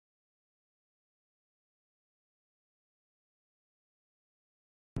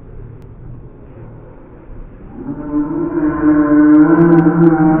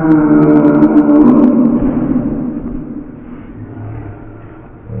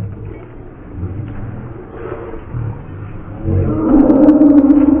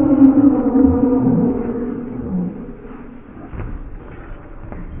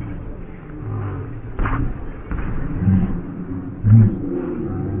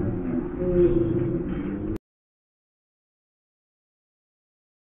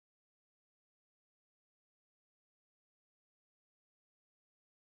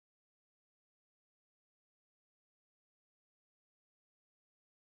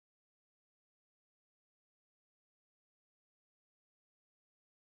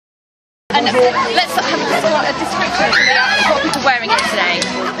And let's have a description of what people are wearing here today.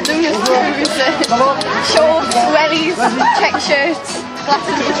 Shorts, wellies, check shirts,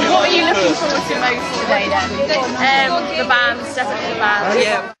 glasses. What are you looking forward to most today then? The bands, definitely the bands.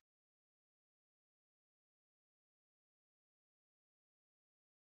 Yeah.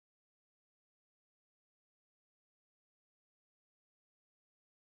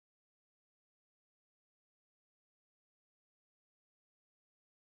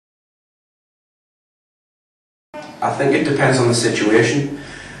 I think it depends on the situation.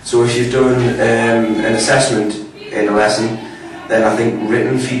 So if you've done an assessment in a lesson, then I think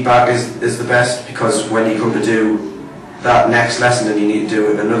written feedback is the best, because when you come to do that next lesson and you need to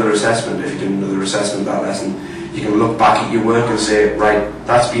do another assessment, if you do another assessment that lesson, you can look back at your work and say, right,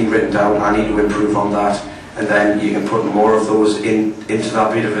 that's been written down, I need to improve on that, and then you can put more of those into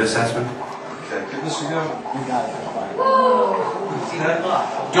that bit of an assessment. Okay, give this a go. You got it.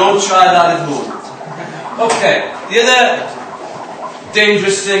 Don't try that at home. Okay, the other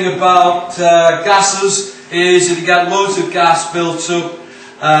dangerous thing about gases is if you get loads of gas built up,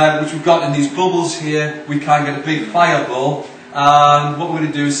 which we've got in these bubbles here, we can get a big fireball, and what we're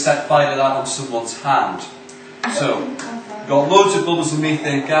going to do is set fire to that on someone's hand. So, we've got loads of bubbles of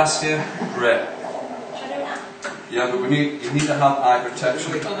methane gas here, great. Yeah, but you need to have eye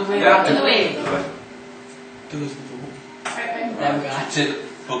protection. Yeah, On the way. do this. Take the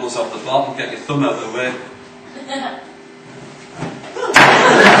bubbles off the bottom, get your thumb out of the way.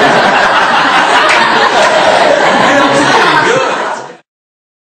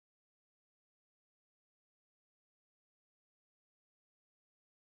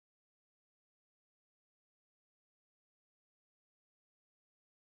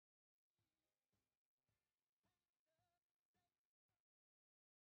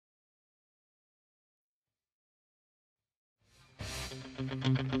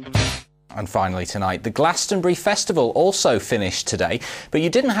 And finally tonight, the Glastonbury Festival also finished today, but you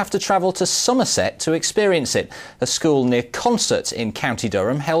didn't have to travel to Somerset to experience it. A school near Consett in County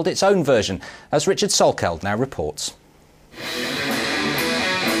Durham held its own version, as Richard Solkeld now reports.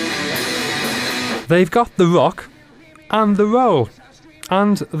 They've got the rock, and the roll,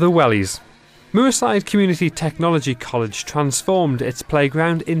 and the wellies. Moorside Community Technology College transformed its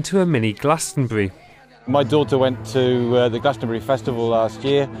playground into a mini Glastonbury. My daughter went to the Glastonbury Festival last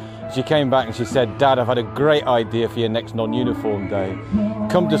year. She came back and she said, "Dad, I've had a great idea for your next non-uniform day.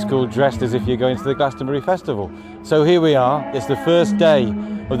 Come to school dressed as if you're going to the Glastonbury Festival." So here we are, it's the first day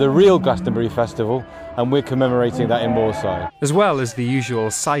of the real Glastonbury Festival, and we're commemorating that in Moorside. As well as the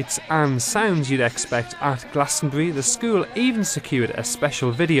usual sights and sounds you'd expect at Glastonbury, the school even secured a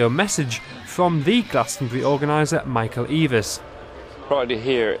special video message from the Glastonbury organiser, Michael Evis. Friday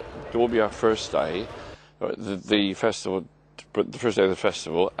here, it will be our first day, the festival, the first day of the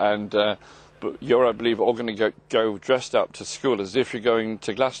festival, and but you're, I believe, all going to go dressed up to school as if you're going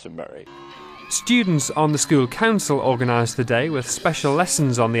to Glastonbury. Students on the school council organised the day with special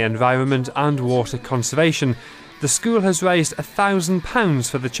lessons on the environment and water conservation. The school has raised £1,000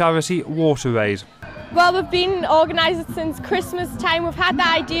 for the charity Water Aid. Well, we've been organising since Christmas time. We've had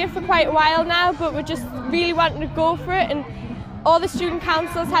that idea for quite a while now, but we're just really wanting to go for it, and all the student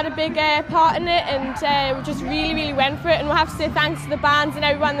councils had a big part in it, and we just really went for it, and we'll have to say thanks to the bands and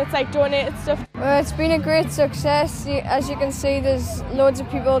everyone that's donated stuff. Well, it's been a great success. As you can see, there's loads of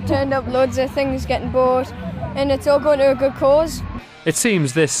people turned up, loads of things getting bought, and it's all going to a good cause. It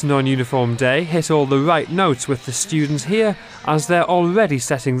seems this non-uniform day hit all the right notes with the students here, as they're already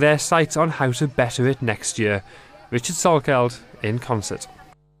setting their sights on how to better it next year. Richard Solkeld in Consett.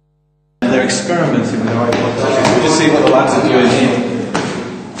 They're experimenting with their iPod touches. We'll just see what the lads are doing here.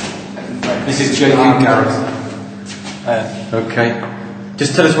 This is Jake and Gareth. Okay.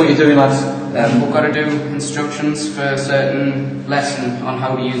 Just tell us what you're doing, lads. We've got to do instructions for a certain lesson on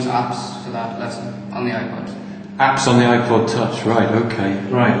how to use apps for that lesson on the iPod. Apps on the iPod Touch, right, okay.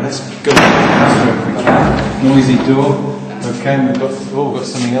 Right, let's go to the classroom if we can. Noisy door. Okay, we've got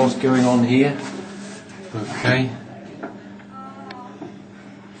something else going on here. Okay.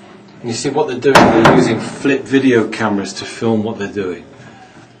 You see what they're doing, they're using flip video cameras to film what they're doing.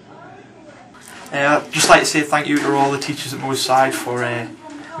 I'd just like to say thank you to all the teachers at Moorside for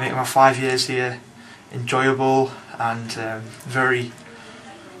making my 5 years here enjoyable and very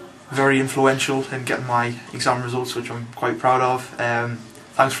influential in getting my exam results, which I'm quite proud of.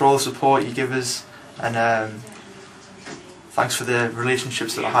 Thanks for all the support you give us, and thanks for the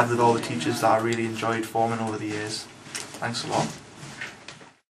relationships that I had with all the teachers that I really enjoyed forming over the years. Thanks a lot.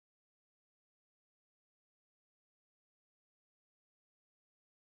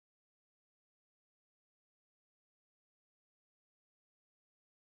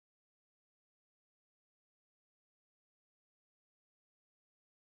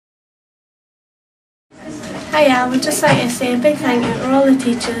 Hiya, I would just like to say a big thank you to all the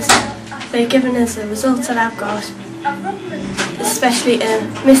teachers for giving us the results that I've got, especially to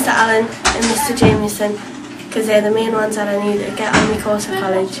Mr Allen and Mr Jamieson, because they're the main ones that I need to get on my course of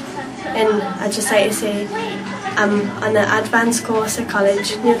college. And I'd just like to say I'm on an advanced course at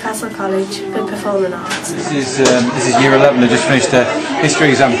college, Newcastle College, for Performing Arts. This is year 11, they just finished a history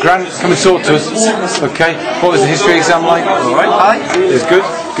exam. Grant, come and talk to us. Okay, what was the history exam like? Alright, hi. It was good?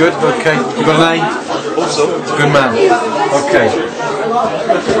 Good, okay. You got an A? Also. Good man. Okay.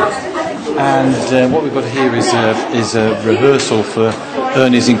 And what we've got here is a rehearsal for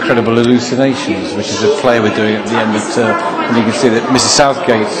Ernie's Incredible Hallucinations, which is a play we're doing at the end of term. And you can see that Mrs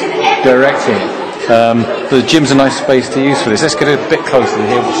Southgate's directing it. The gym's a nice space to use for this. Let's get a bit closer to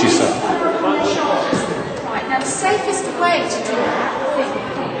hear what she's saying. Right, now the safest way to do that.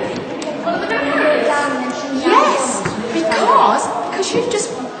 Yes, because you've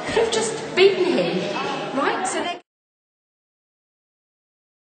just beaten him, right? So they.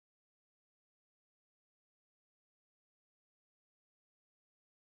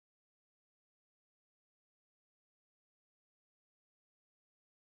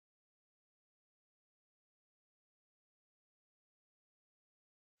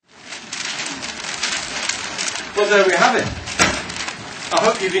 Well, there we have it. I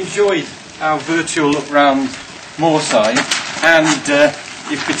hope you've enjoyed our virtual look round Moorside, and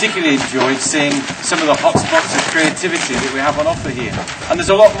you've particularly enjoyed seeing some of the hotspots of creativity that we have on offer here. And there's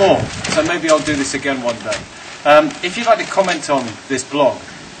a lot more, so maybe I'll do this again one day. If you'd like to comment on this blog,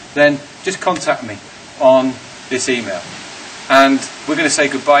 then just contact me on this email. And we're going to say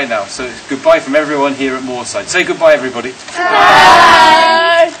goodbye now. So it's goodbye from everyone here at Moorside. Say goodbye, everybody. Bye.